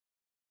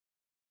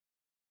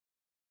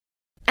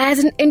As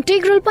an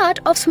integral part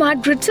of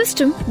smart grid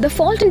system, the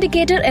fault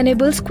indicator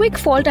enables quick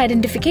fault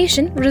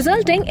identification,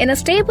 resulting in a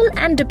stable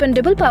and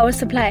dependable power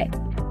supply.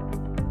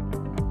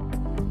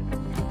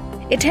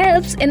 It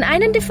helps in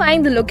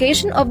identifying the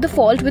location of the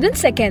fault within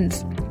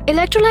seconds.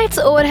 Elektrolites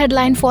overhead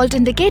line fault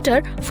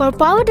indicator for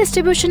power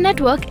distribution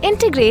network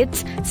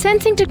integrates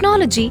sensing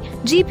technology,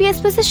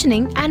 GPS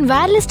positioning and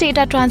wireless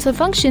data transfer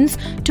functions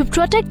to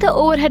protect the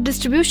overhead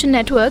distribution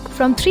network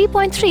from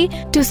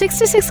 3.3 to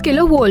 66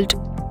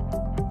 kV.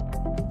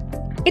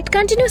 It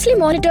continuously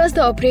monitors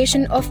the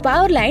operation of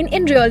power line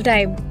in real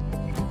time.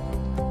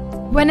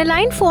 When a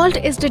line fault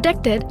is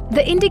detected,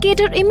 the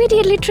indicator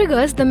immediately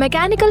triggers the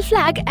mechanical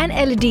flag and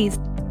LEDs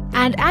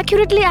and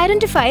accurately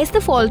identifies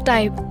the fault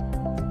type.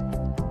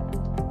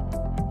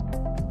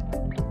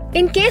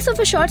 In case of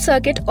a short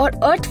circuit or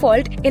earth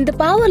fault in the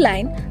power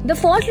line, the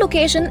fault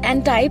location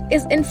and type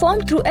is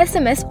informed through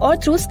SMS or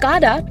through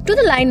SCADA to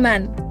the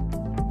lineman.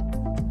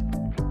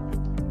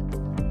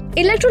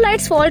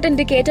 Elektrolites fault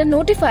indicator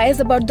notifies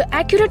about the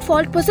accurate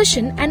fault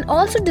position and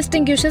also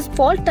distinguishes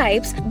fault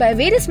types by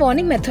various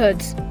warning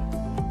methods.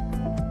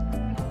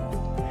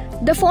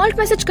 The fault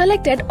message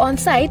collected on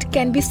site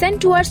can be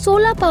sent to our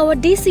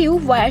solar-powered DCU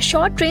via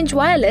short-range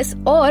wireless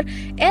or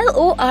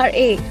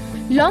LORA,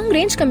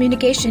 long-range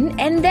communication,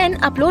 and then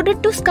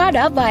uploaded to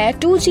SCADA via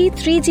 2G,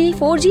 3G,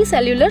 4G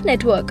cellular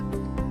network.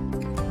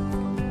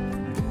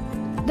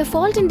 The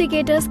fault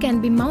indicators can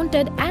be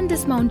mounted and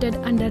dismounted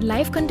under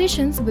live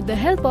conditions with the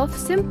help of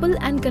simple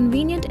and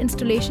convenient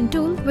installation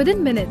tool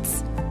within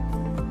minutes.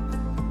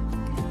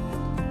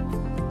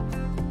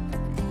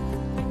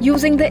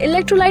 Using the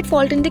electrolyte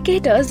fault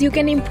indicators, you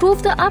can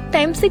improve the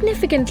uptime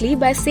significantly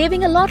by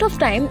saving a lot of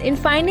time in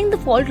finding the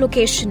fault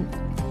location.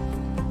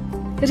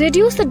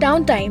 Reduce the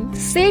downtime,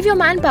 save your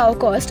manpower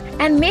cost,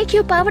 and make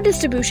your power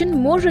distribution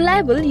more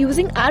reliable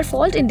using our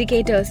fault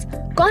indicators.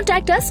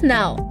 Contact us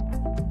now.